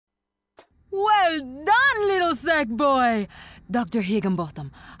Well done, little sack boy! Dr.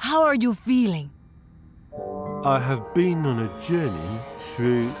 Higginbotham, how are you feeling? I have been on a journey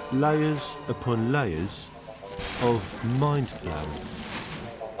through layers upon layers of mind flowers.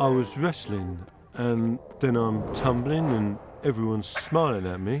 I was wrestling and then I'm tumbling and everyone's smiling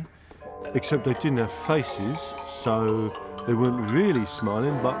at me, except they didn't have faces, so they weren't really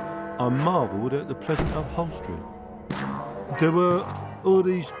smiling, but I marvelled at the pleasant upholstery. There were all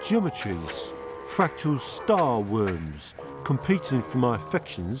these geometries, fractal star worms, competing for my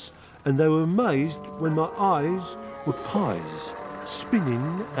affections, and they were amazed when my eyes were pies,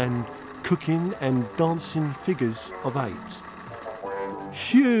 spinning and cooking and dancing figures of 8.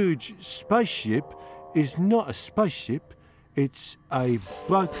 Huge spaceship is not a spaceship, it's a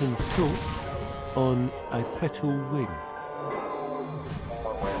broken thought on a petal wing.